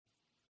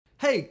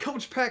Hey,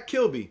 Coach Pat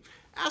Kilby,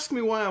 ask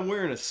me why I'm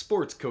wearing a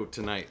sports coat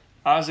tonight.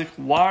 Isaac,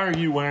 why are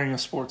you wearing a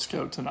sports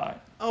coat tonight?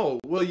 Oh,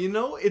 well,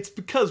 it's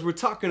because we're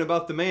talking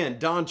about the man,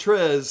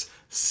 Dontrez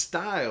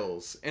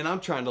Styles, and I'm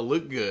trying to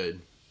look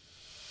good.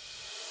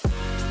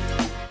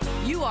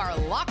 You are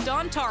Locked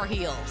On Tar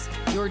Heels,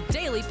 your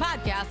daily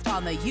podcast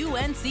on the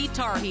UNC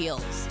Tar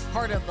Heels.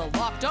 Part of the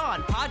Locked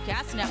On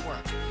Podcast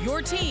Network,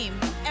 your team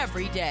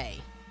every day.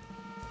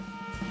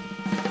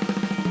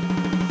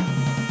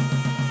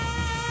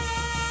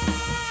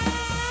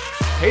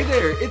 Hey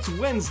there, it's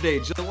Wednesday,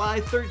 July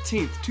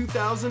 13th,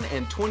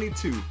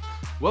 2022.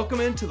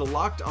 Welcome into the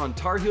Locked On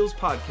Tar Heels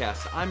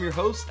podcast. I'm your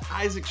host,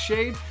 Isaac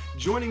Shade.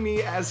 Joining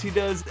me as he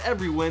does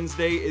every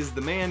Wednesday is the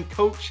man,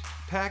 Coach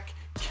Pat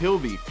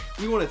Kilby.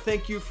 We want to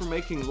thank you for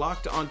making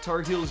Locked On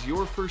Tar Heels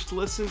your first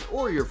listen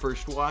or your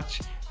first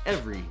watch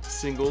every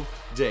single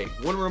day.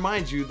 Want to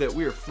remind you that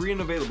we are free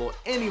and available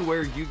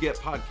anywhere you get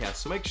podcasts,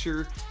 so make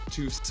sure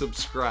to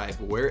subscribe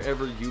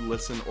wherever you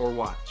listen or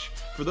watch.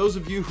 For those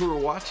of you who are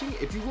watching,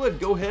 if you would,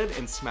 go ahead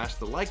and smash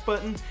the like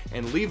button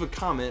and leave a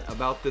comment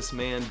about this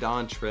man,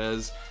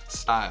 Dontrez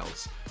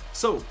Styles.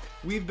 So,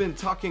 we've been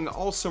talking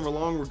all summer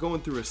long. We're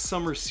going through a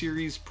summer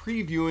series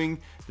previewing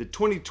the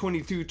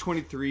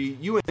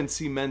 2022-23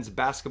 UNC men's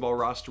basketball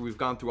roster. We've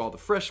gone through all the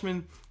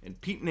freshmen and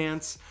Pete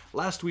Nance.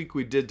 Last week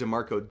we did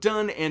DeMarco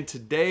Dunn, and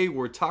today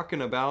we're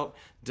talking about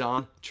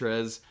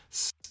Dontrez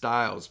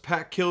Styles.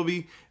 Pat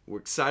Kilby, we're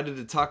excited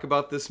to talk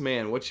about this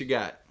man. What you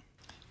got?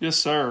 Yes,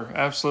 sir.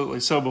 Absolutely.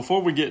 So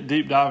before we get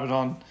deep diving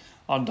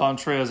on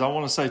Dontrez, I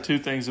want to say two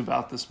things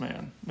about this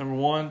man. Number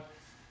one,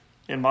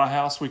 in my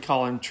house we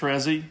call him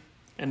Trezzy,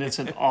 and it's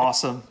an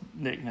awesome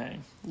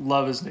nickname.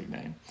 Love his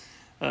nickname.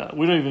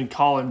 We don't even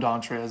call him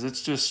Dontrez.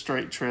 It's just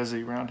straight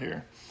Trezzy around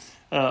here.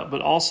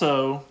 But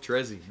also...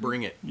 Trezzy,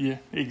 bring it. Yeah,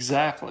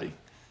 exactly.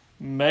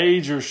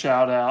 Major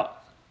shout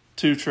out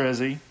to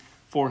Trezzy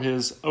for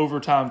his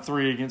overtime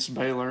three against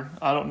Baylor.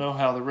 I don't know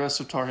how the rest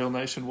of Tar Heel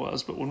Nation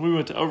was, but when we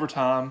went to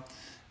overtime,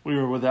 we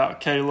were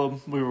without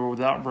Caleb. We were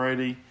without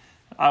Brady.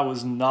 I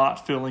was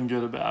not feeling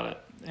good about it.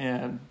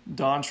 And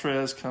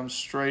Dontrez comes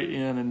straight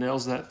in and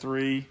nails that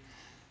three.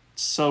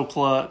 So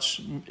clutch.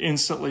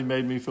 Instantly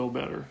made me feel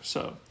better.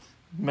 So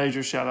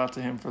major shout out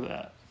to him for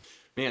that.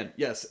 Man,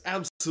 yes,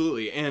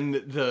 absolutely. And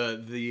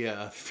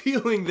the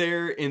feeling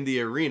there in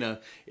the arena,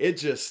 it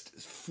just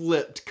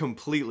flipped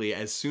completely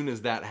as soon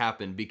as that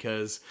happened,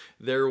 because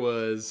there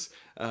was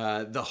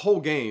the whole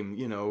game,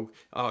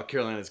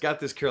 Carolina's got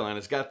this,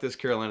 Carolina's got this,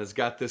 Carolina's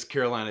got this,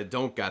 Carolina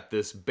don't got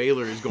this.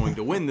 Baylor is going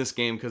to win this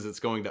game because it's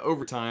going to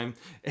overtime.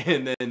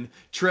 And then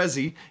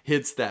Trezzy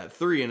hits that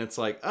three, and it's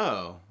like,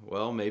 oh,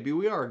 well, maybe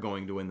we are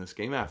going to win this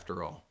game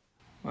after all.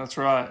 That's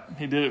right.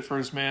 He did it for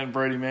his man,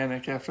 Brady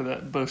Manick, after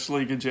that Bush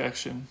League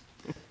ejection.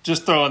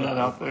 Just throwing that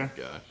out there.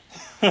 God.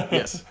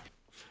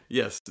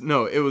 Yes.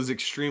 No, it was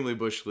extremely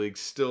Bush League.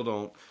 Still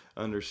don't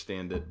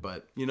understand it.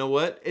 But you know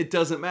what? It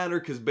doesn't matter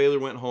because Baylor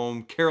went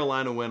home,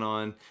 Carolina went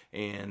on,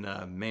 and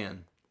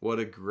man, what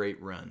a great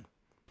run.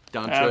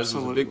 Dontrez was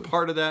a big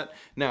part of that.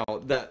 Now,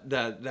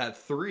 that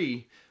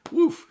three,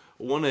 woof.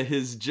 One of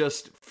his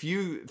just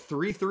few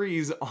three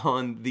threes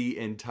on the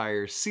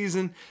entire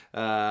season.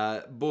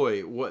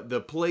 What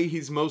the play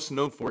he's most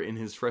known for in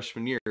his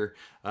freshman year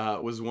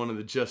was one of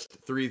the just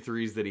three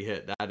threes that he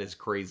hit. That is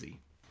crazy.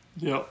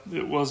 Yep,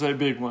 it was a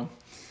big one.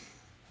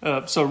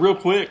 So real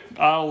quick,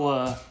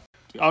 I'll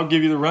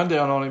give you the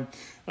rundown on him.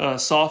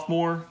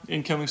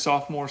 Incoming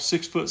sophomore,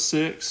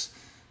 6'6",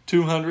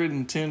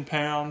 210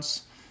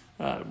 pounds,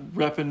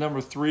 repping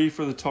number 3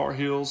 for the Tar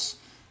Heels.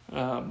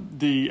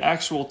 The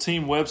actual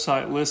team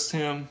website lists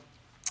him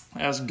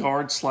as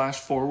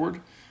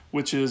guard/forward,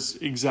 which is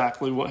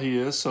exactly what he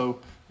is. So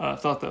I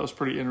thought that was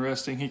pretty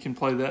interesting. He can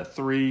play that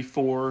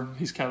 3-4.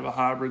 He's kind of a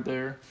hybrid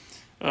there.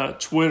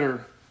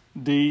 Twitter,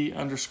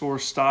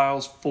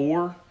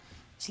 D_Styles4.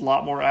 He's a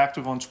lot more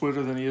active on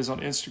Twitter than he is on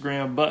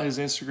Instagram, but his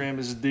Instagram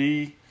is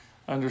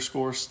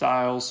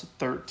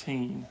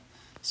D_Styles13.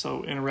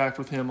 So interact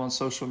with him on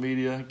social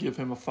media. Give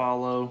him a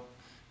follow.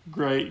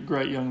 Great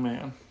young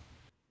man.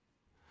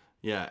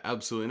 Yeah,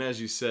 absolutely. And as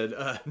you said,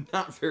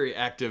 not very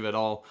active at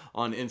all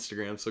on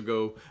Instagram, so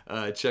go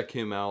check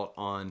him out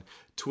on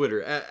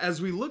Twitter.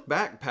 As we look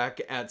back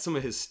at some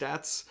of his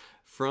stats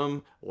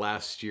from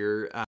last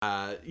year,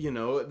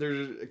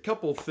 there's a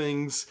couple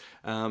things,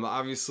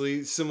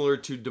 obviously similar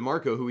to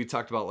DeMarco, who we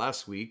talked about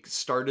last week,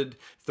 played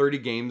 30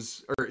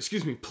 games,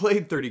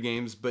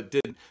 but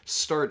didn't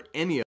start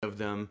any of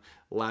them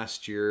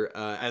last year,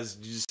 as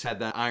you just had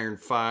that iron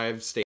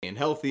 5, staying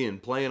healthy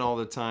and playing all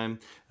the time,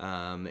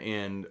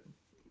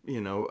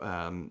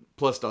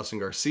 plus Dawson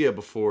Garcia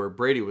before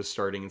Brady was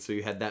starting, and so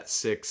you had that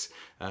 6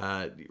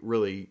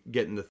 really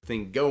getting the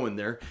thing going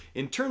there.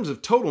 In terms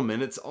of total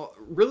minutes,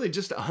 really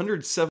just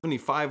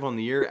 175 on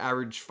the year,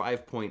 average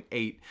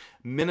 5.8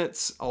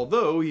 minutes,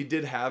 although he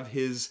did have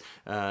his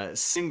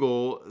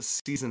single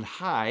season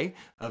high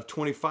of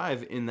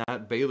 25 in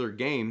that Baylor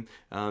game,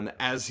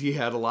 as he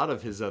had a lot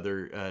of his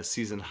other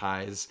season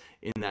highs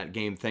in that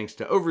game, thanks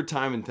to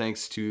overtime and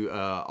thanks to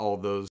all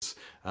those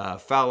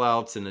foul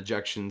outs and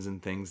ejections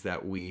and things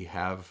that we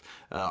have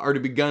already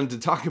begun to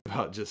talk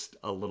about just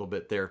a little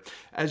bit there.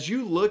 As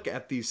you look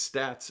at these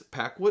stats,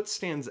 Pack, what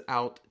stands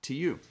out to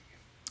you?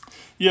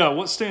 Yeah,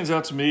 what stands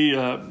out to me,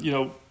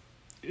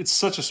 it's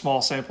such a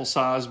small sample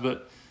size,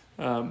 but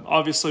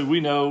obviously we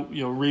know,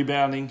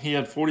 rebounding. He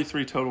had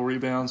 43 total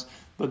rebounds,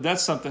 but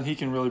that's something he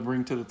can really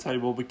bring to the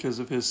table because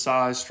of his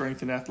size,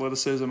 strength, and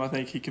athleticism. I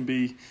think he can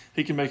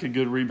make a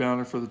good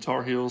rebounder for the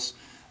Tar Heels.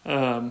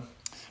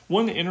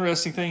 One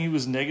interesting thing, he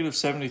was negative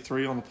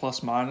 73 on the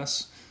plus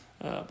minus.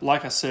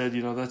 Like I said,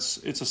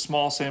 it's a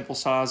small sample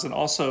size, and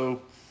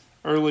also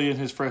early in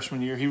his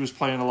freshman year, he was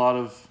playing a lot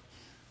of,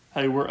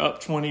 hey, we're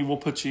up 20, we'll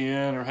put you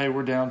in, or hey,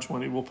 we're down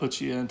 20, we'll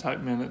put you in type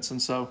minutes.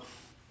 And so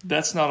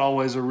that's not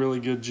always a really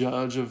good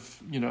judge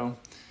of,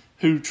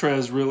 who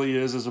Trez really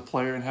is as a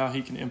player and how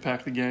he can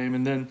impact the game.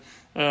 And then,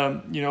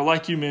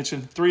 like you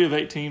mentioned, 3 of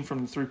 18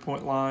 from the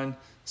three-point line,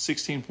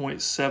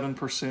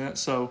 16.7%.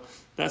 So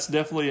that's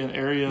definitely an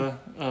area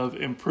of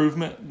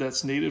improvement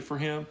that's needed for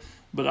him.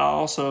 But I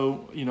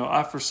also,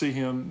 I foresee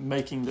him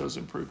making those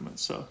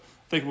improvements. So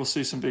I think we'll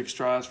see some big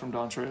strides from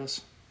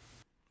Dontrez.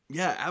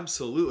 Yeah,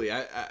 absolutely.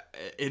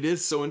 It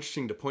is so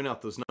interesting to point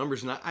out those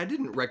numbers. And I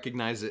didn't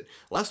recognize it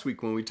last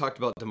week when we talked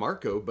about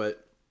DeMarco,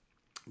 but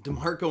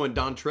DeMarco and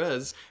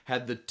Dontrez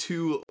had the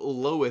 2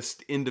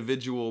 lowest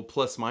individual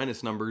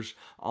plus-minus numbers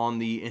on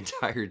the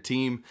entire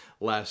team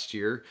last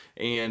year.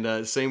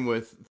 And same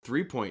with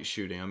three-point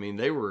shooting. I mean,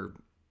 they were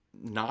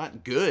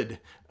not good.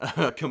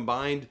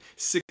 Combined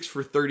 6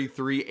 for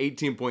 33,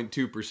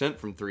 18.2%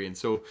 from 3. And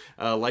so,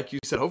 like you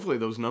said, hopefully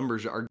those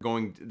numbers they're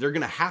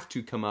going to have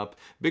to come up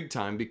big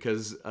time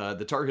because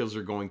the Tar Heels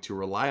are going to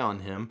rely on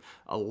him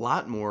a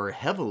lot more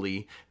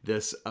heavily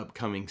this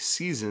upcoming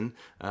season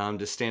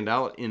to stand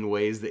out in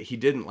ways that he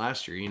didn't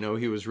last year.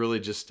 He was really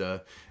just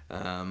a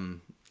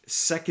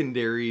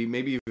secondary,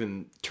 maybe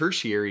even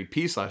tertiary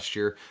piece last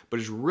year, but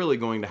is really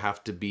going to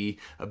have to be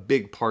a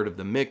big part of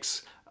the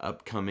mix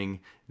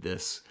upcoming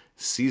this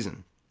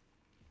season.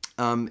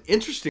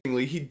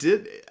 Interestingly, he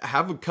did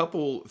have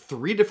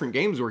 3 different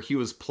games where he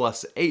was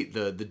 +8.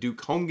 The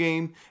Duke home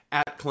game,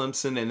 at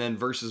Clemson, and then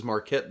versus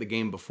Marquette the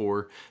game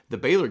before the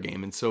Baylor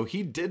game. And so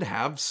he did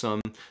have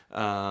some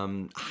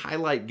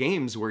highlight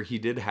games where he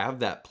did have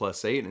that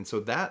 +8. And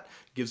so that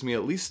gives me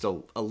at least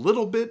a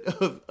little bit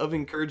of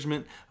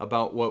encouragement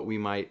about what we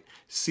might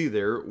see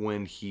there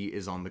when he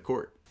is on the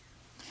court.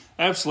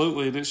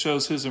 Absolutely. And it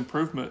shows his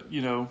improvement,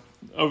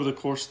 over the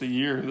course of the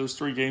year. Those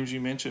 3 games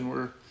you mentioned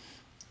were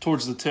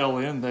towards the tail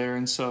end there.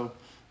 And so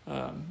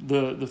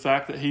the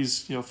fact that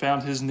he's,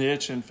 found his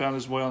niche and found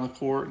his way on the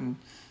court and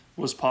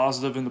was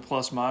positive in the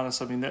plus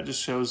minus, I mean, that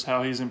just shows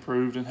how he's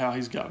improved and how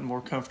he's gotten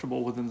more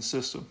comfortable within the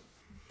system.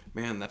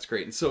 Man, that's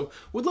great. And so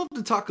we'd love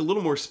to talk a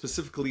little more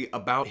specifically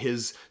about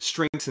his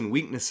strengths and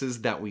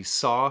weaknesses that we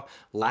saw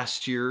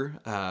last year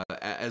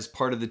as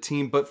part of the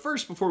team. But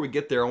first, before we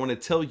get there, I want to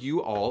tell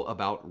you all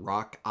about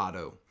Rock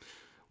Auto.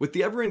 With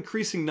the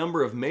ever-increasing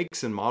number of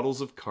makes and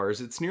models of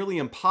cars, it's nearly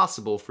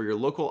impossible for your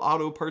local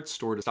auto parts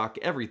store to stock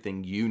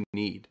everything you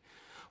need.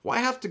 Why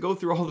have to go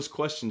through all those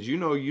questions you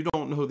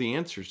don't know the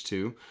answers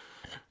to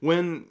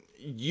when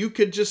you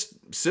could just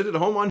sit at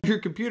home on your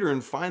computer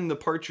and find the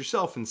parts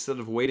yourself instead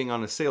of waiting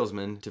on a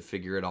salesman to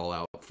figure it all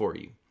out for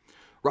you?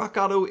 Rock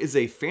Auto is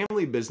a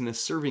family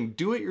business serving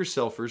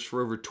do-it-yourselfers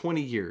for over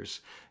 20 years.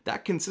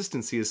 That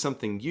consistency is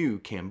something you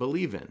can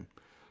believe in.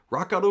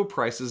 Rock Auto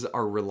prices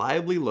are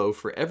reliably low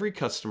for every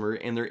customer,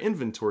 and their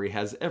inventory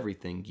has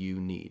everything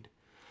you need.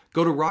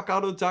 Go to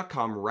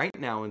rockauto.com right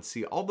now and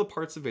see all the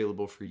parts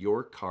available for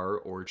your car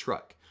or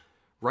truck.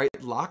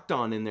 Write Locked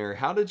On in there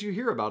 "How did you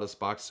hear about us"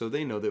 box so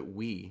they know that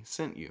we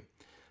sent you.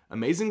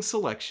 Amazing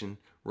selection,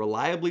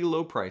 reliably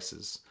low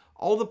prices,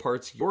 all the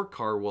parts your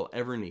car will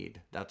ever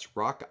need. That's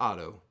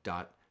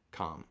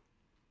rockauto.com.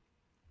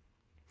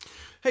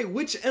 Hey,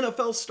 which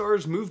NFL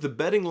stars moved the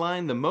betting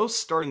line the most?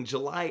 Starting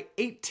July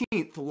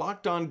 18th,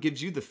 Locked On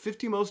gives you the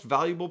 50 most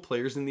valuable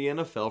players in the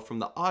NFL from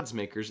the odds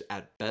makers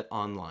at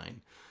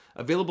BetOnline.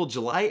 Available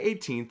July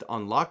 18th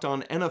on Locked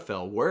On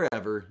NFL,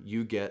 wherever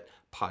you get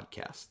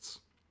podcasts.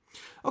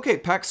 Okay,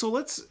 Pac, so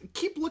let's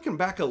keep looking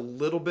back a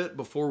little bit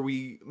before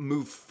we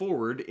move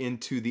forward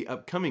into the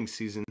upcoming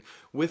season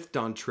with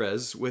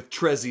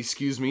Trezzy,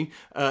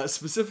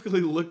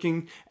 specifically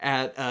looking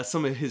at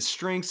some of his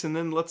strengths, and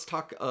then let's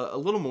talk a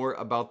little more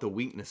about the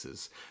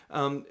weaknesses.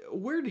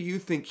 Where do you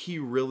think he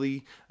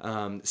really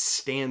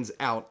stands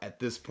out at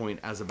this point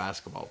as a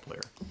basketball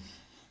player?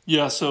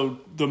 Yeah, so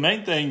the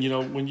main thing,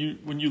 when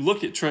you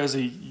look at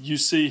Trezzy, you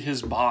see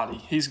his body.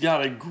 He's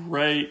got a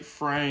great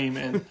frame,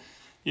 and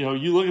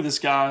you look at this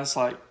guy, it's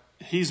like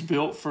he's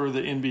built for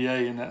the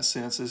NBA in that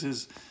sense.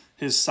 His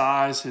his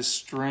size, his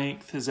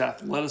strength, his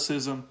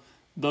athleticism,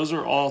 those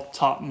are all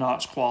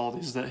top-notch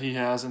qualities that he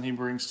has and he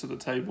brings to the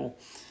table.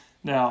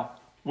 Now,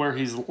 where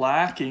he's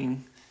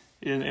lacking,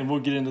 and we'll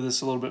get into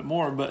this a little bit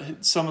more,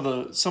 but some of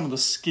the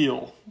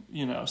skill,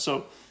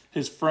 so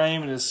his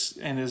frame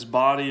and his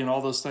body and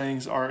all those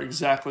things are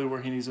exactly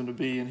where he needs them to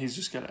be, and he's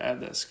just got to add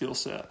that skill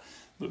set.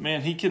 But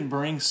man, he can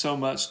bring so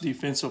much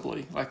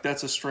defensively. Like,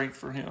 that's a strength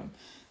for him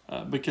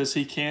because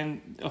he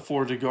can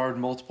afford to guard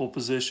multiple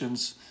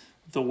positions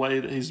the way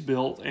that he's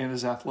built and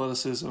his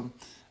athleticism.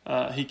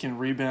 He can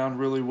rebound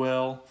really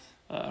well.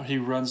 He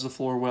runs the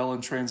floor well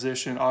in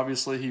transition.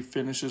 Obviously, he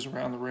finishes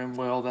around the rim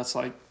well. That's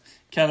like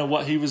kind of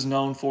what he was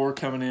known for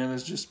coming in,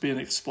 is just being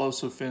an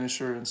explosive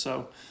finisher. And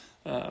so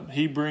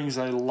he brings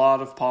a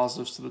lot of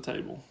positives to the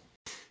table.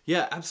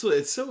 Yeah,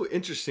 absolutely. It's so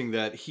interesting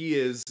that he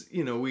is,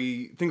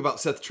 we think about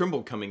Seth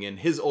Trimble coming in,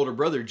 his older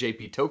brother,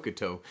 JP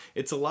Tokoto.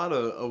 It's a lot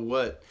of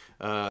what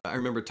I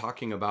remember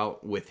talking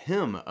about with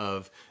him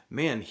of,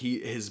 man,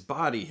 his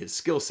body, his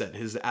skill set,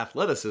 his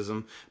athleticism,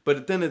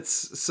 but then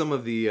it's some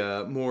of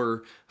the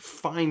more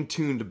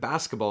fine-tuned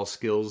basketball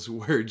skills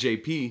where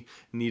JP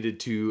needed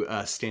to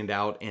stand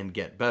out and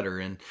get better.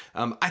 And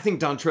I think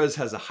Dontrez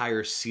has a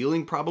higher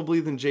ceiling probably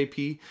than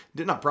JP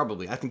did. Not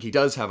probably. I think he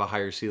does have a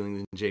higher ceiling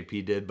than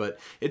JP did, but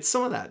it's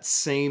some of that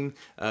same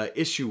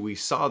issue we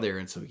saw there.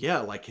 And so, yeah,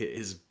 like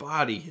his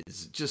body,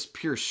 his just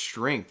pure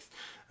strength,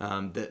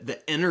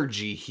 the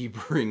energy he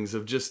brings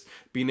of just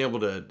being able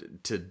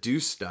to do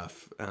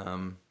stuff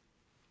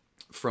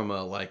from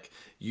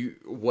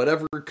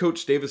whatever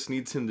Coach Davis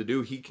needs him to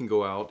do, he can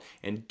go out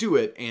and do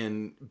it.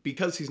 And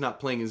because he's not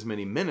playing as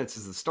many minutes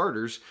as the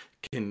starters,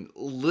 can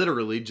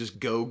literally just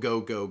go.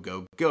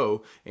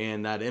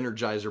 And that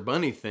Energizer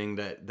Bunny thing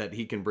that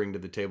he can bring to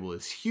the table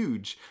is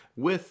huge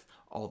with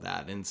all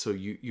that. And so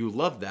you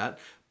love that.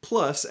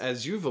 Plus,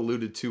 as you've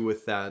alluded to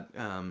with that,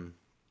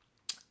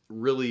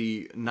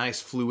 really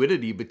nice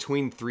fluidity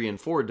between 3 and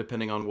 4,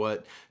 depending on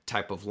what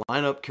type of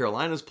lineup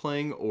Carolina's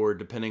playing, or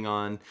depending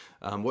on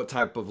what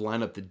type of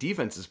lineup the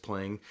defense is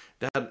playing.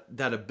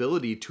 That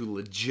ability to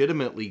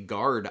legitimately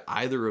guard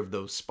either of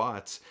those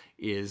spots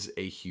is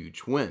a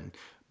huge win.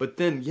 But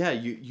then, yeah,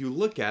 you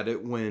look at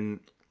it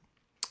when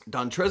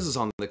Dontrez is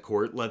on the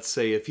court. Let's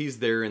say if he's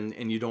there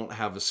and you don't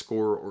have a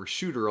scorer or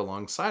shooter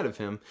alongside of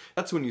him,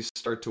 that's when you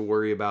start to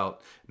worry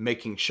about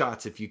making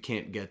shots if you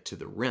can't get to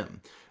the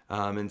rim.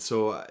 And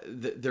so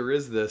there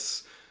is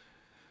this,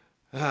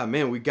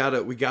 man, we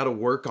gotta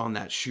work on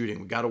that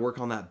shooting. We gotta work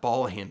on that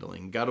ball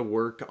handling. Got to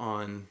work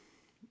on,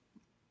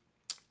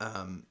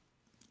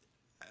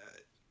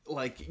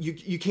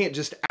 you can't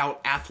just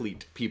out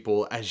athlete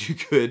people as you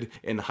could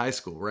in high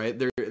school, right?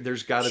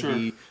 There's got to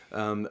be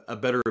a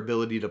better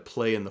ability to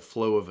play in the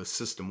flow of a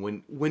system.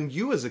 When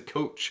you as a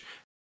coach,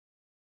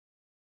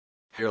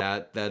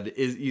 that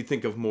is, you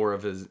think of more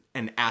of as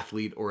an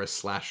athlete or a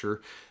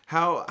slasher.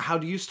 How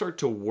do you start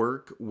to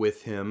work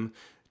with him,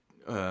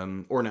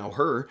 or now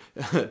her,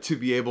 to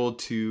be able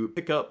to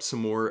pick up some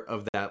more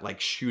of that like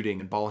shooting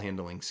and ball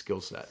handling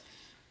skill set?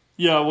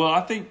 Yeah, well,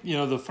 I think,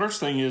 the first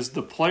thing is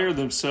the player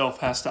themselves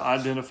has to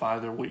identify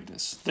their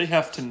weakness. They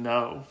have to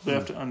know. They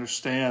have to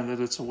understand that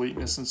it's a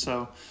weakness. And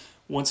so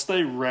once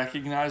they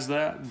recognize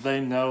that, they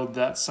know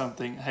that's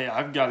something, hey,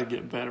 I've got to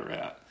get better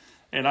at.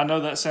 And I know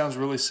that sounds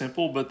really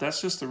simple, but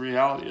that's just the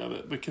reality of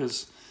it,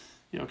 because,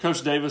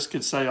 Coach Davis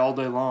could say all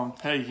day long,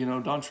 hey,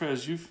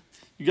 Dontrez,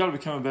 you got to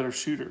become a better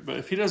shooter. But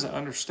if he doesn't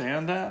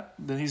understand that,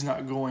 then he's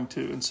not going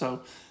to. And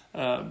so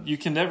you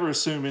can never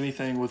assume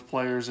anything with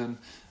players. And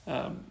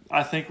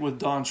I think with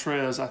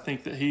Dontrez, I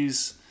think that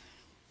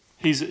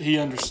he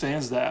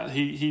understands that.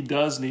 He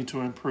does need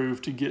to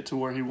improve to get to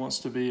where he wants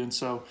to be. And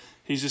so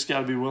he's just got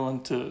to be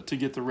willing to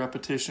get the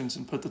repetitions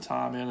and put the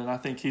time in. And I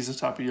think he's the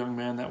type of young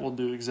man that will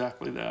do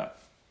exactly that.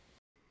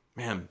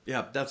 Man,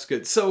 yeah, that's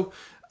good. So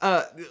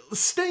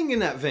staying in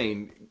that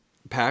vein,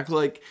 Pack,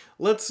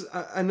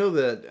 I know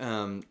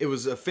that it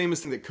was a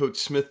famous thing that Coach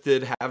Smith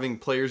did, having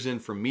players in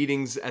for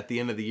meetings at the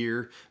end of the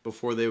year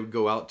before they would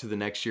go out to the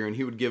next year, and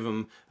he would give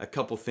them a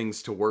couple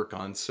things to work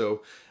on.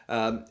 So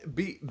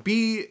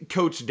be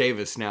Coach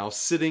Davis now,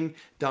 sitting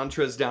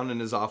Dontrez down in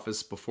his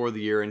office before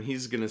the year, and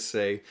he's going to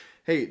say,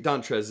 hey,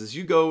 Dontrez, as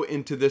you go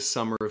into this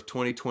summer of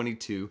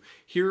 2022,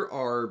 here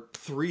are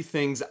 3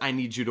 things I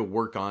need you to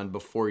work on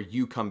before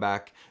you come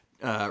back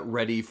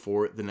ready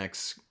for the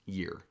next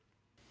year.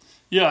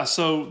 Yeah,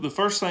 so the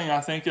first thing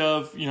I think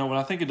of, when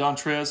I think of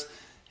Dontrez,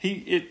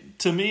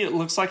 to me it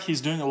looks like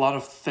he's doing a lot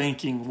of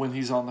thinking when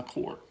he's on the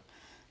court,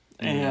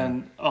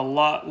 and a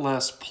lot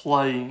less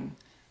playing.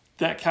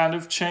 That kind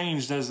of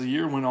changed as the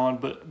year went on,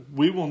 but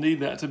we will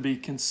need that to be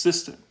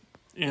consistent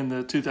in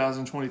the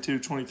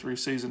 2022-23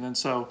 season. And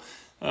so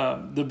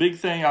the big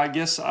thing, I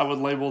guess I would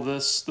label the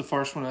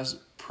first one as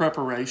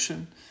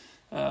preparation,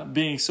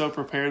 being so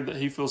prepared that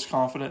he feels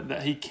confident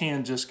that he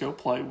can just go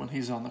play when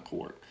he's on the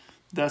court.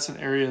 That's an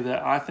area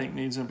that I think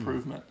needs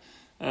improvement.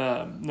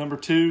 Number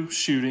 2,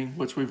 shooting,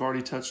 which we've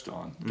already touched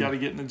on. Got to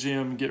get in the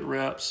gym, get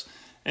reps.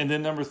 And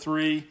then number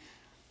 3,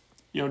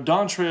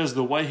 Dontrez,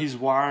 the way he's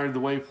wired, the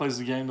way he plays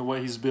the game, the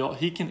way he's built,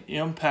 he can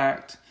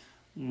impact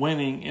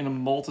winning in a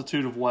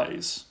multitude of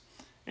ways.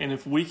 And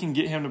if we can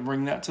get him to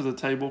bring that to the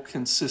table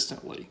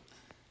consistently,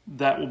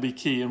 that will be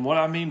key. And what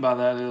I mean by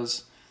that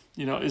is,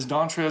 is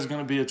Dontrez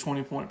going to be a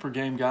 20-point per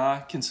game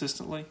guy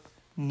consistently?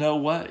 No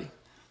way.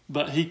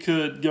 But he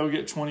could go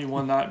get 20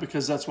 one night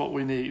because that's what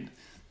we need.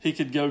 He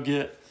could go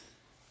get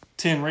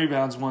 10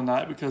 rebounds one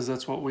night because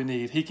that's what we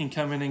need. He can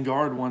come in and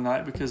guard one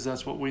night because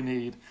that's what we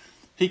need.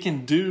 He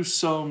can do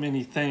so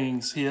many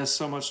things. He has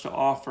so much to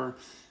offer.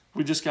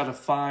 We just got to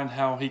find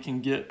how he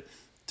can get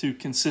to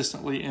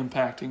consistently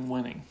impacting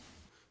winning.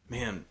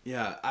 Man,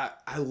 yeah,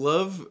 I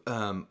love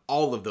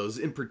all of those.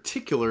 In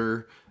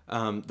particular,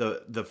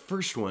 the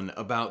first one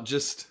about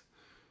just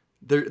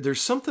there's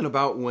something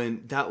about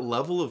when that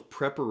level of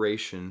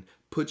preparation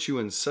puts you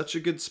in such a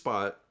good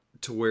spot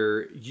to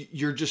where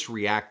you're just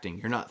reacting.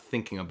 You're not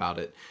thinking about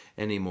it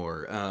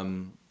anymore.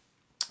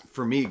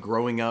 For me,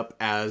 growing up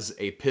as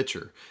a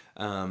pitcher,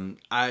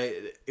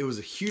 it was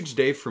a huge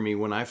day for me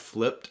when I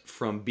flipped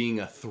from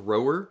being a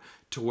thrower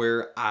to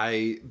where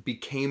I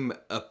became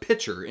a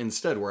pitcher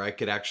instead, where I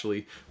could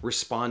actually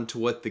respond to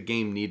what the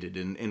game needed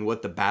and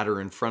what the batter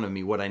in front of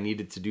me, what I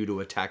needed to do to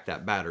attack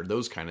that batter,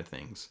 those kind of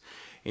things.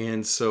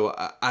 And so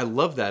I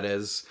love that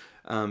as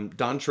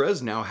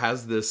Dontrez now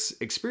has this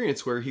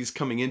experience where he's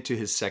coming into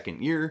his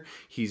second year.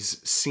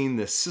 He's seen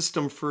this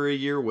system for a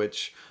year,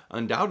 which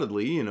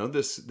undoubtedly,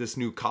 this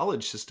new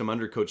college system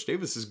under Coach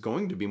Davis is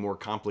going to be more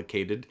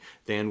complicated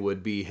than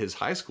would be his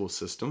high school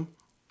system.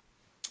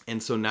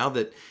 And so now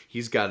that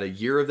he's got a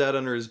year of that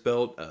under his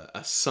belt,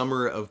 a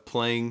summer of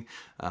playing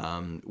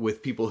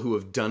with people who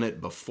have done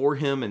it before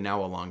him and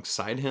now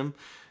alongside him,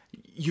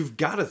 you've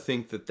got to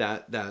think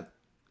that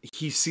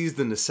he sees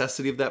the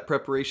necessity of that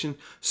preparation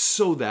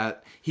so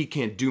that he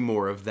can do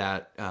more of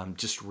that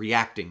just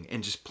reacting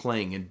and just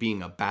playing and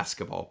being a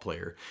basketball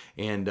player.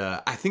 And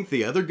I think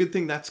the other good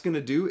thing that's going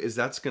to do is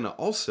that's going to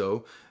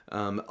also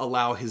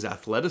allow his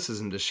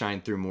athleticism to shine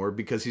through more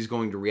because he's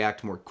going to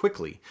react more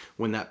quickly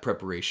when that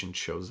preparation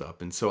shows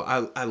up. And so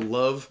I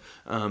love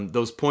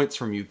those points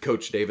from you,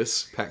 Coach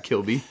Davis, Pat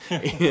Kilby.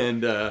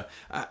 And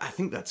I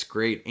think that's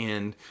great.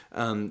 And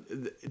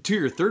to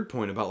your third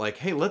point about like,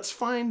 hey, let's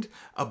find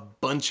a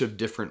bunch of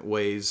different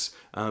ways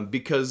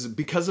because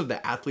of the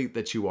athlete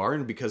that you are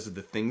and because of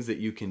the things that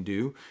you can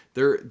do,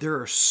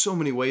 there are so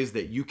many ways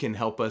that you can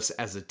help us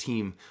as a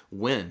team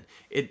win.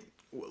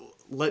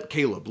 Let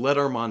Caleb, let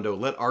Armando,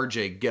 let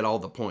RJ get all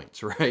the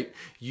points, right?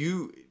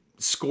 You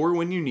score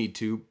when you need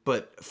to,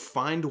 but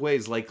find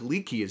ways like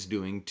Leakey is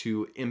doing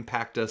to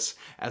impact us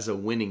as a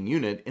winning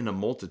unit in a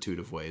multitude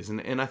of ways.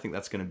 And I think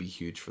that's going to be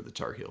huge for the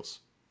Tar Heels.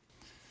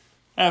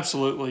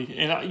 Absolutely.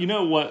 And you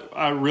know what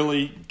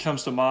really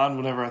comes to mind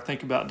whenever I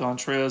think about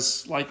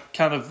Dontrez, like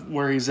kind of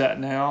where he's at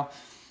now?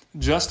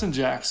 Justin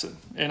Jackson.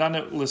 And I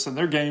know, listen,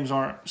 their games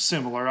aren't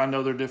similar. I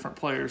know they're different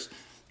players.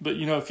 But,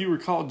 if you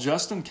recall,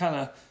 Justin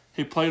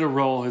he played a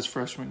role his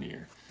freshman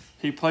year.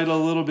 He played a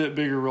little bit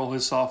bigger role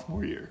his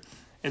sophomore year.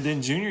 And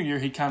then junior year,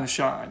 he kind of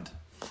shined.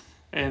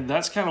 And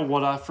that's kind of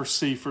what I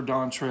foresee for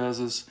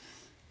Dontrez is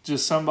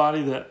just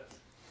somebody that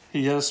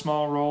he had a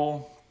small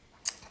role.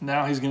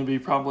 Now he's going to be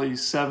probably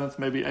 7th,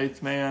 maybe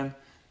 8th man.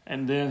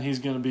 And then he's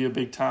going to be a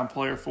big-time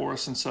player for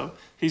us. And so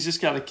he's just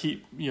got to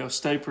keep,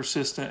 stay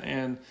persistent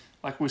and,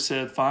 like we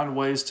said, find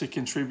ways to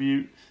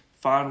contribute,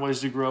 find ways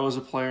to grow as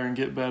a player and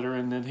get better,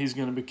 and then he's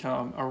going to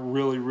become a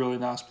really, really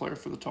nice player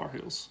for the Tar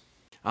Heels.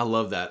 I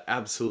love that.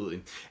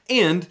 Absolutely.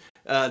 And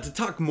to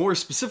talk more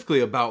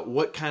specifically about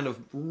what kind of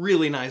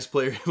really nice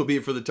player he'll be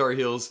for the Tar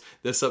Heels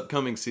this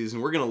upcoming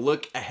season, we're going to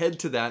look ahead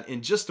to that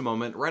in just a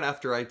moment, right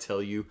after I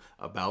tell you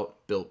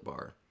about Built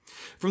Bar.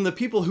 From the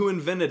people who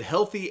invented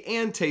healthy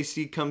and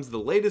tasty comes the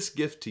latest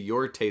gift to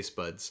your taste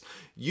buds.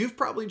 You've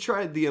probably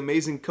tried the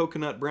amazing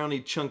coconut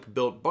brownie chunk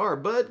Built Bar,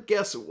 but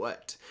guess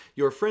what?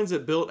 Your friends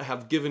at Built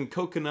have given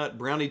coconut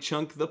brownie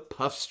chunk the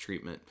Puffs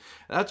treatment.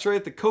 That's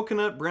right, the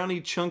coconut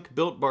brownie chunk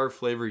Built Bar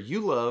flavor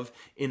you love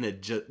in a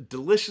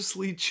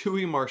deliciously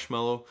chewy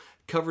marshmallow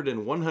covered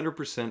in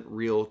 100%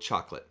 real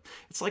chocolate.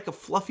 It's like a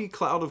fluffy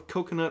cloud of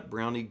coconut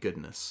brownie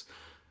goodness.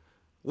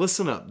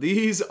 Listen up,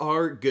 these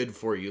are good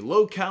for you.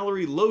 Low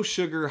calorie, low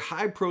sugar,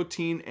 high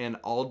protein, and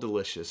all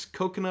delicious.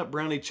 Coconut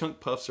brownie chunk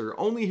puffs are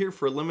only here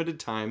for a limited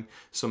time,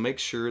 so make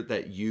sure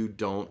that you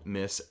don't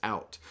miss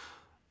out.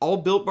 All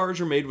Built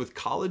Bars are made with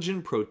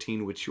collagen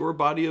protein, which your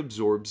body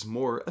absorbs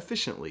more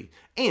efficiently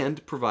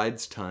and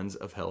provides tons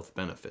of health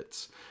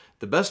benefits.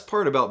 The best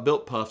part about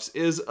Built Puffs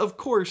is, of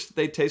course,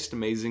 they taste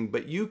amazing,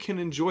 but you can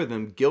enjoy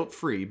them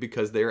guilt-free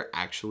because they are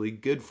actually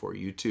good for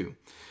you too.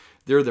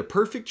 They're the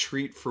perfect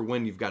treat for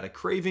when you've got a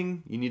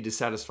craving, you need to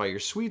satisfy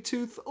your sweet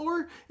tooth,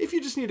 or if you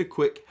just need a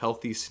quick,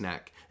 healthy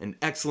snack. An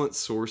excellent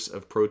source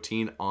of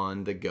protein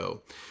on the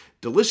go.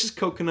 Delicious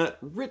coconut,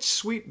 rich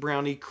sweet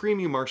brownie,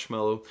 creamy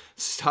marshmallow.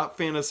 Stop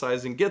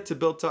fantasizing. Get to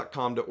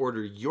Built.com to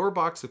order your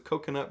box of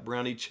coconut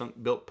brownie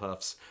chunk Built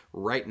Puffs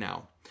right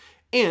now.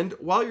 And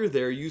while you're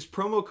there, use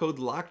promo code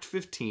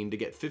LOCKED15 to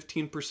get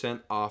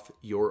 15% off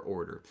your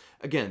order.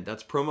 Again,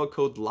 that's promo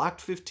code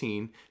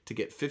LOCKED15 to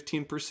get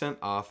 15%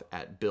 off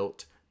at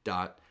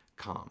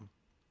built.com.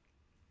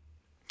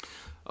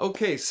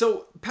 Okay,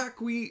 so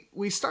Pac, we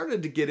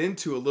started to get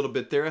into a little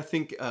bit there. I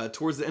think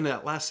towards the end of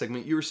that last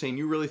segment, you were saying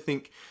you really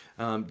think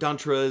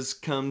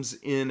Dontrez comes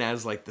in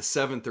as like the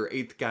 7th or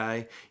 8th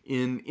guy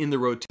in the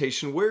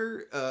rotation.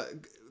 Where,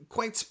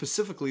 quite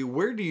specifically,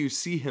 where do you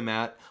see him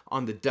at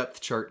on the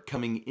depth chart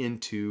coming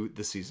into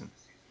the season?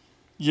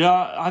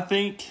 Yeah, I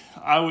think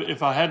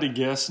if I had to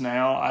guess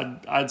now,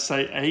 I'd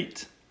say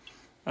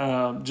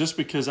 8, just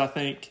because I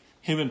think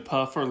him and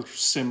Puff are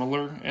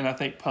similar, and I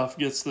think Puff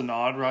gets the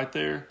nod right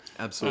there.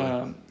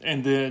 Absolutely.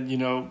 And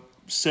then,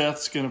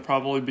 Seth's going to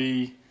probably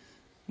be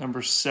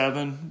number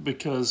 7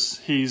 because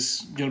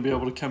he's going to be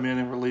able to come in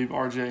and relieve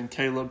RJ and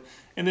Caleb.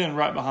 And then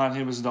right behind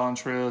him is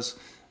Dontrez.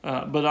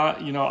 But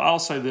I'll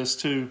say this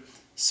too: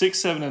 6,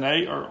 7, and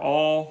 8 are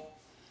all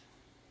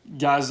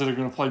guys that are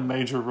going to play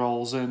major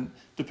roles, and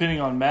depending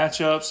on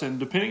matchups and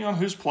depending on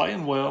who's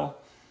playing well,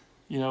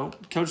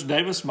 Coach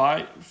Davis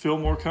might feel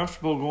more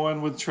comfortable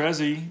going with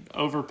Trezzy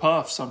over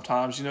Puff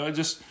sometimes.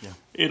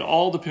 It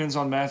all depends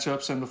on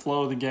matchups and the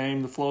flow of the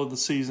game, the flow of the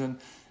season.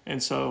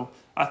 And so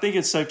I think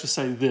it's safe to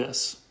say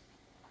this: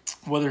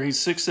 whether he's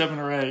 6, 7,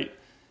 or 8,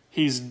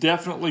 he's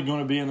definitely going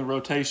to be in the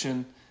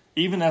rotation.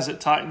 Even as it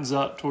tightens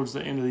up towards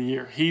the end of the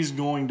year, he's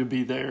going to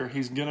be there.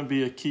 He's going to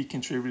be a key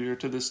contributor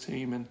to this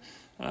team. And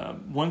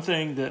one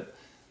thing that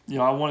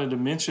I wanted to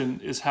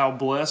mention is how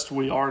blessed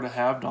we are to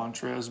have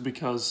Dontrez,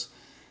 because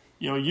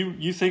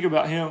you think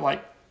about him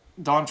like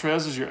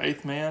Dontrez is your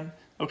 8th man.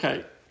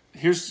 Okay,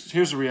 here's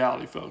the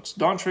reality, folks.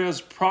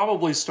 Dontrez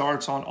probably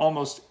starts on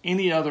almost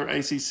any other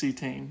ACC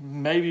team,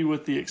 maybe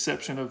with the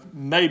exception of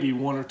maybe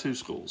 1 or 2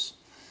 schools.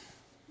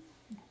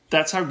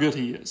 That's how good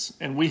he is.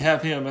 And we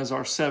have him as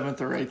our 7th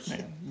or 8th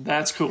man.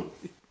 That's cool.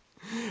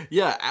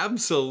 Yeah,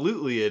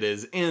 absolutely it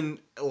is. And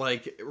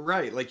like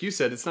you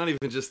said, it's not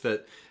even just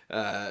that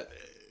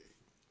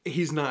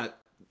he's not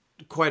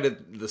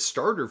quite the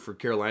starter for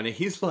Carolina.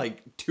 He's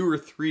like 2 or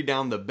 3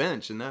 down the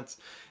bench, and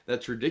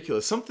that's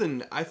ridiculous.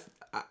 Something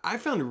I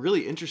found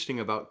really interesting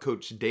about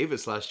Coach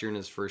Davis last year in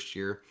his first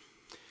year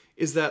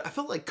is that I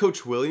felt like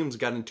Coach Williams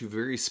got into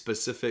very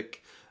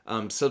specific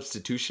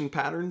substitution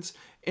patterns.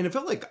 And it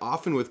felt like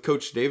often with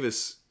Coach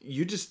Davis,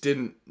 you just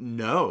didn't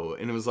know.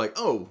 And it was like,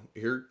 oh,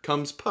 here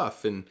comes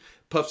Puff. And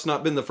Puff's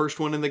not been the first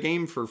one in the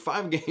game for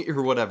 5 games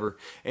or whatever.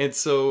 And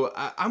so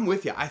I'm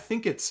with you. I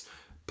think it's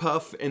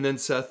Puff and then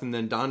Seth and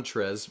then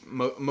Dontrez,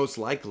 most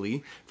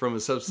likely from a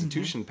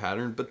substitution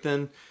pattern. But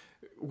then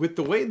with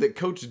the way that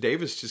Coach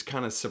Davis just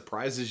kind of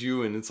surprises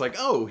you, and it's like,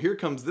 oh, here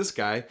comes this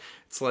guy.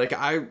 It's like,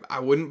 I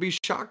wouldn't be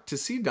shocked to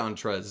see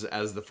Dontrez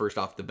as the first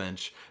off the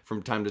bench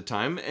from time to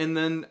time. And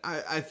then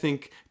I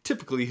think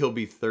typically he'll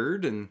be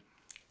 3rd. And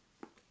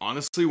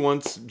honestly,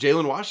 once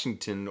Jalen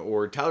Washington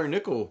or Tyler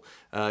Nickel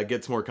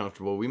gets more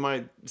comfortable, we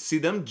might see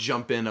them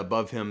jump in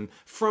above him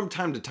from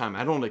time to time.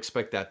 I don't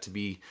expect that to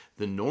be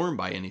the norm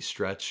by any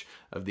stretch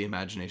of the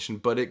imagination,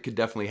 but it could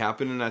definitely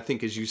happen. And I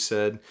think, as you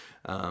said,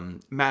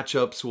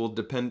 matchups will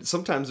depend.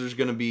 Sometimes there's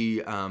going to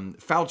be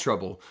foul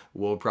trouble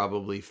will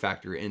probably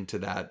factor into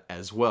that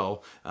as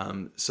well,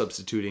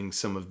 substituting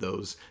some of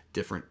those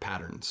different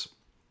patterns.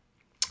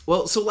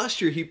 Well, so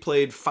last year he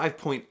played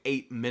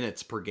 5.8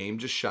 minutes per game,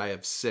 just shy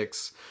of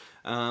 6,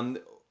 and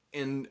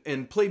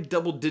played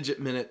double-digit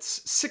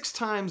minutes 6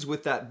 times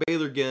with that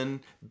Baylor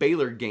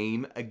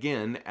game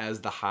again as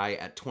the high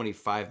at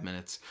 25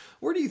 minutes.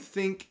 Where do you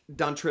think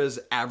Dontrez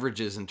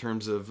averages in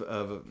terms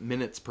of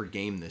minutes per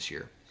game this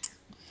year?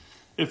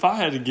 If I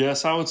had to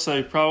guess, I would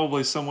say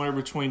probably somewhere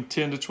between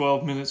 10 to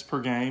 12 minutes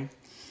per game.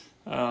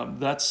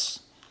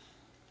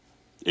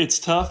 It's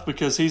tough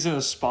because he's in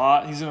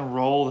a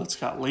role that's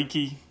got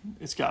Leaky,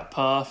 it's got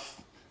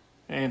Puff,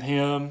 and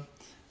him.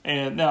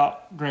 And now,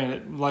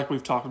 granted, like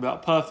we've talked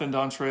about, Puff and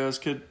Dontrez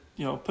could,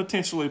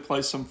 potentially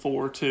play some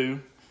 4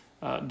 too,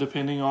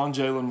 depending on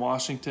Jalen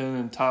Washington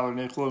and Tyler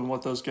Nickel and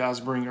what those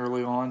guys bring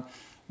early on.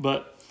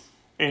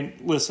 And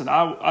listen,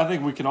 I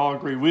think we can all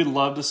agree we'd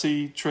love to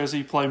see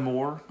Trezzy play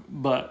more,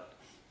 but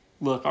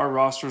look, our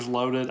roster's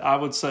loaded. I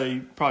would say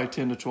probably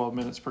 10 to 12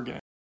 minutes per game.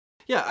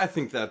 Yeah, I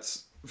think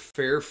that's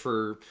fair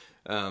for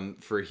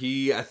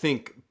I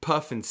think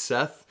Puff and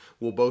Seth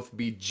will both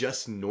be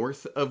just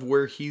north of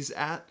where he's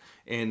at,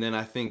 and then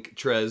I think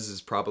Trez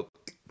is probably,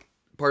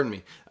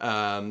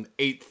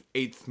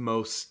 eighth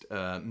most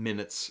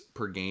minutes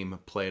per game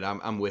played.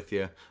 I'm with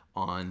you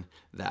on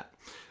that.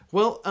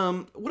 Well,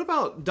 what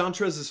about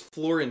Dontrez's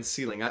floor and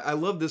ceiling? I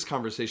love this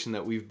conversation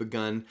that we've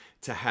begun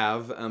to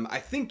have. I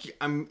think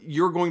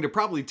you're going to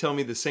probably tell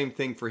me the same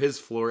thing for his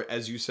floor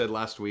as you said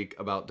last week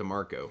about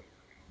DeMarco.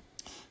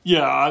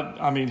 Yeah,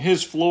 I mean,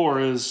 his floor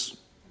is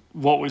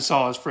what we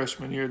saw his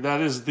freshman year. That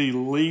is the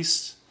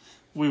least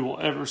we will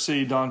ever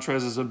see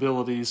Dontrez's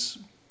abilities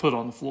put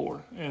on the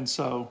floor. And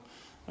so,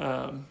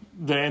 and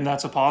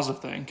that's a positive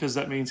thing because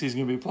that means he's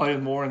going to be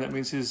playing more, and that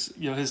means his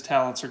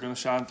talents are going to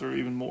shine through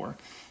even more.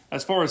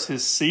 As far as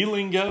his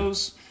ceiling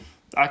goes,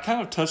 I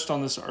kind of touched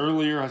on this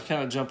earlier. I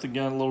kind of jumped the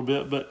gun a little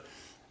bit, but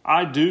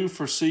I do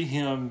foresee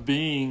him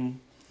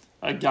being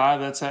a guy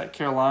that's at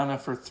Carolina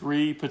for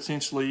 3,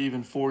 potentially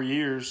even 4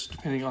 years,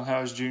 depending on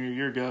how his junior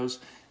year goes.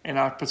 And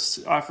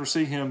I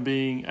foresee him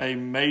being a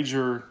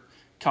major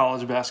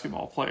college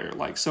basketball player,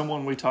 like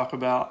someone we talk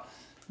about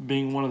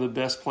being one of the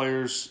best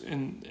players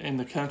in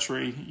the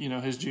country,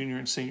 his junior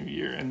and senior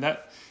year. And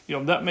that,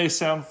 that may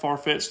sound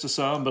far-fetched to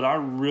some, but I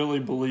really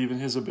believe in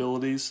his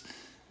abilities.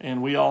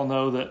 And we all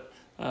know that,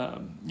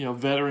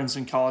 veterans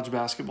in college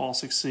basketball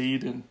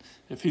succeed. And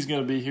if he's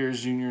going to be here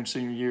his junior and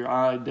senior year,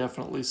 I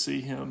definitely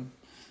see him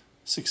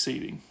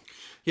succeeding.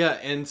 Yeah,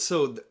 and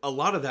so a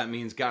lot of that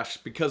means, gosh,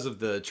 because of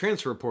the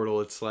transfer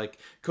portal, it's like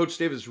Coach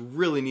Davis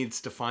really needs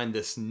to find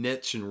this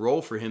niche and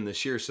role for him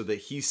this year so that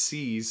he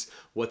sees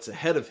what's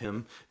ahead of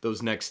him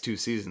those next 2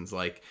 seasons.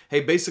 Like,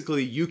 hey,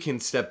 basically you can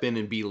step in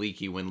and be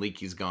Leaky when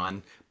Leaky's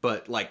gone,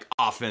 but like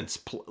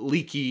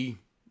Leaky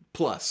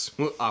plus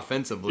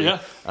offensively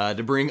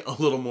to bring a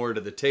little more to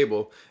the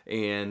table.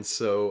 And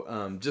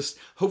so just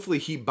hopefully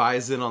he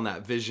buys in on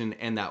that vision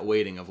and that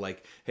waiting of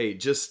like, hey,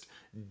 just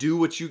do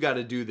what you got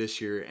to do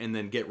this year and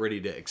then get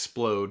ready to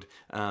explode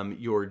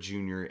your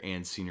junior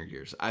and senior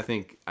years. I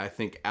think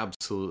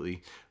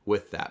absolutely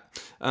with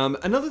that.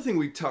 Another thing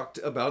we talked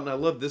about, and I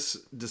love this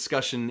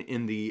discussion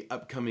in the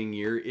upcoming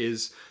year,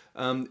 is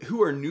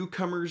who are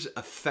newcomers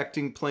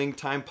affecting playing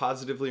time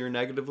positively or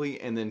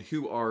negatively, and then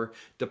who are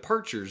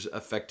departures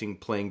affecting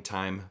playing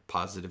time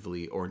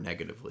positively or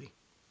negatively.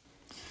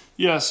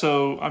 Yeah,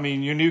 so,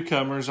 your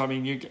newcomers,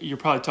 you're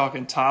probably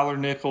talking Tyler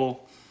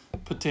Nickel,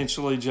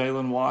 potentially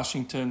Jalen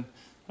Washington.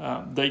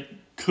 They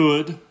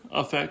could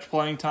affect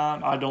playing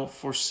time. I don't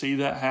foresee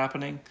that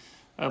happening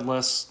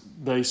unless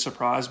they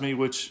surprise me,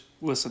 which,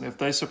 listen, if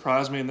they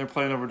surprise me and they're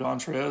playing over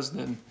Dontrez,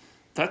 then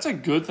that's a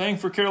good thing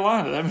for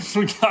Carolina. That means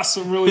we got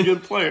some really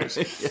good players.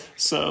 Yeah.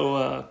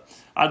 So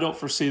I don't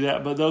foresee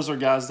that, but those are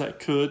guys that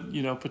could,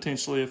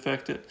 potentially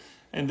affect it.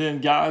 And then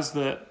guys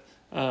that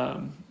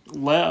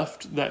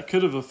left that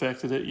could have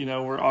affected it,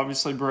 were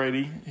obviously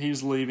Brady.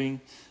 He's leaving.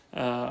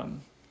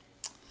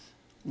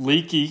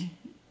 Leaky,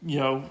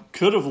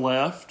 could have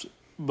left,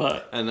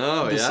 but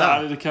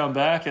decided to come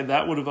back, and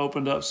that would have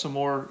opened up some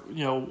more,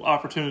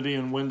 opportunity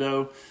and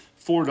window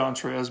for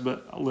Dontrez.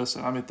 But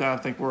listen, I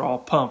think we're all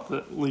pumped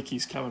that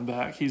Leaky's coming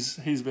back.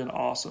 He's been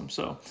awesome.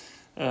 So,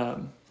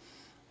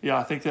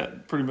 I think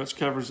that pretty much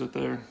covers it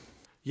there.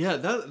 Yeah,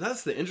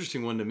 that's the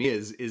interesting one to me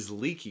is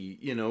Leaky.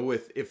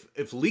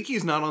 If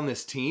Leaky's not on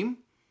this team,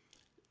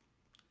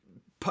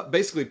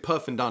 basically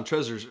Puff and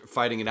Dontrez are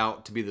fighting it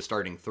out to be the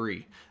starting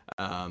 3.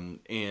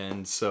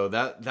 And so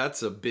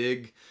that's a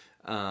big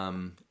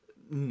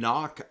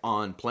knock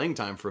on playing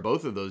time for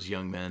both of those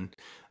young men,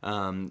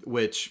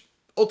 which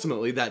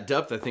ultimately that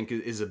depth I think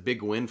is a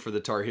big win for the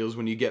Tar Heels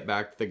when you get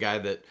back the guy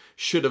that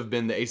should have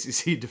been the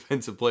ACC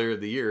Defensive Player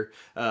of the Year.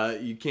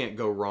 You can't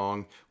go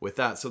wrong with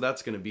that. So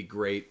that's going to be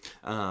great.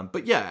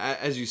 But yeah,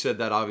 as you said,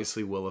 that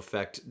obviously will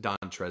affect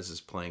Dontrez's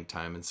playing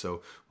time. And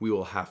so we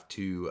will have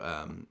to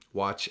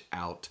watch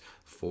out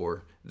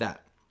for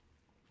that.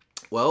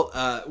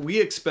 Well, we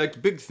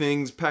expect big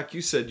things. Pac,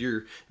 you said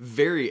you're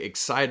very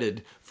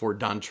excited for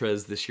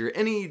Dontrez this year.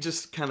 Any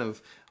just kind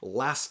of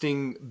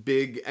lasting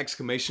big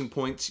exclamation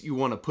points you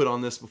want to put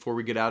on this before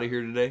we get out of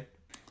here today?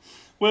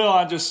 Well,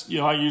 I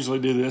usually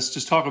do this,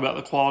 just talk about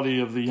the quality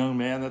of the young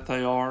man that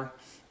they are.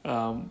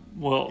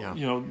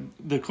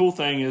 The cool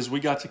thing is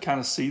we got to kind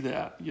of see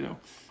that.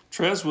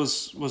 Trez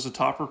was a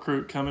top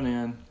recruit coming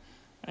in,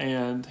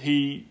 and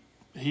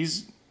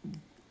he's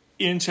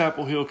in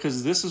Chapel Hill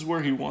because this is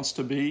where he wants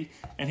to be,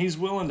 and he's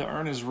willing to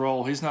earn his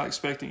role. He's not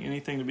expecting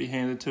anything to be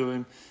handed to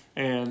him,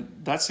 and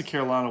that's the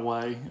Carolina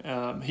way.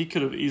 He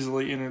could have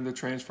easily entered the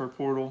transfer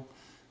portal.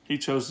 He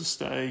chose to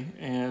stay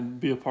and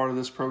be a part of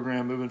this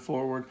program moving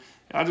forward.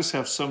 I just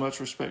have so much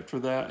respect for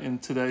that in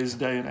today's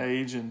day and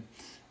age, and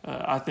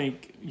I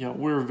think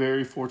we're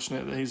very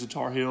fortunate that he's a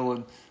Tar Heel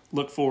and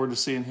look forward to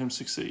seeing him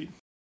succeed.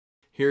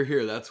 Hear,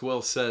 hear. That's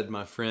well said,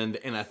 my friend.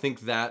 And I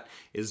think that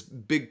is a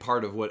big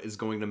part of what is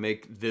going to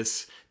make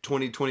this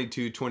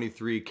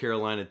 2022-23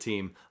 Carolina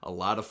team a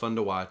lot of fun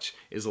to watch,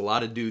 is a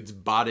lot of dudes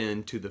bought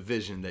into the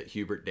vision that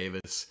Hubert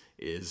Davis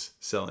is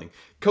selling.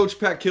 Coach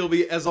Pat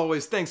Kilby, as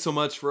always, thanks so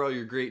much for all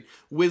your great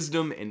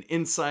wisdom and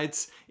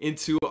insights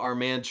into our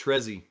man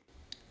Trezzy.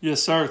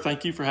 Yes, sir.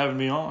 Thank you for having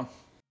me on.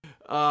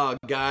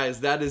 Guys,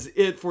 that is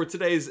it for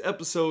today's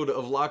episode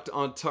of Locked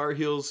on Tar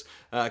Heels.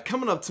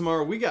 Coming up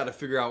tomorrow, we got to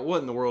figure out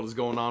what in the world is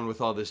going on with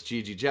all this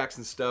Gigi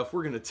Jackson stuff.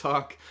 We're going to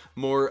talk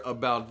more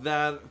about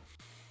that.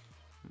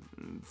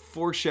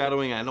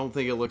 Foreshadowing, I don't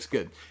think it looks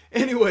good.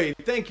 Anyway,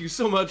 thank you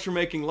so much for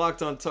making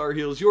Locked on Tar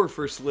Heels your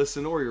first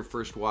listen or your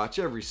first watch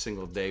every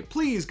single day.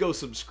 Please go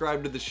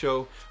subscribe to the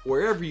show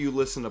wherever you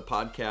listen to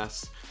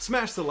podcasts.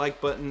 Smash the like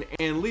button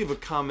and leave a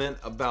comment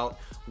about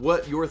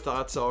what your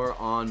thoughts are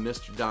on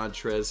Mr.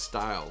 Dontrez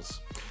Styles.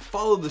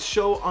 Follow the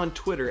show on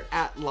Twitter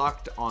at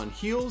Locked on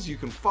Heels. You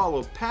can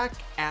follow Pac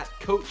at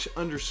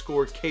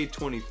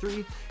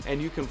Coach_K23,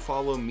 and you can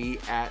follow me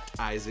at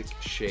Isaac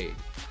Shade.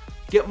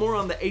 Get more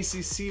on the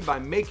ACC by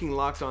making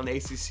Locked On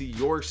ACC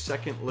your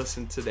second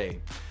listen today.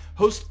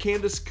 Host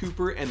Candace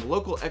Cooper and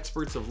local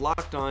experts of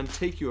Locked On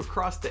take you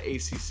across the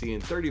ACC in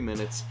 30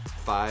 minutes,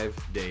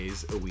 5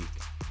 days a week.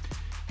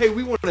 Hey,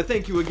 we want to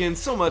thank you again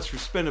so much for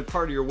spending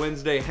part of your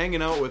Wednesday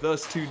hanging out with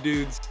us two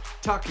dudes,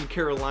 talking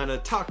Carolina,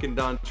 talking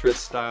Dontrez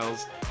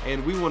Styles,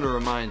 and we want to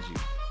remind you,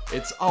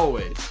 it's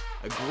always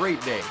a great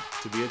day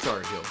to be a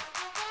Tar Heel.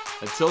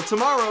 Until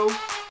tomorrow,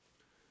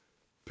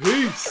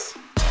 peace!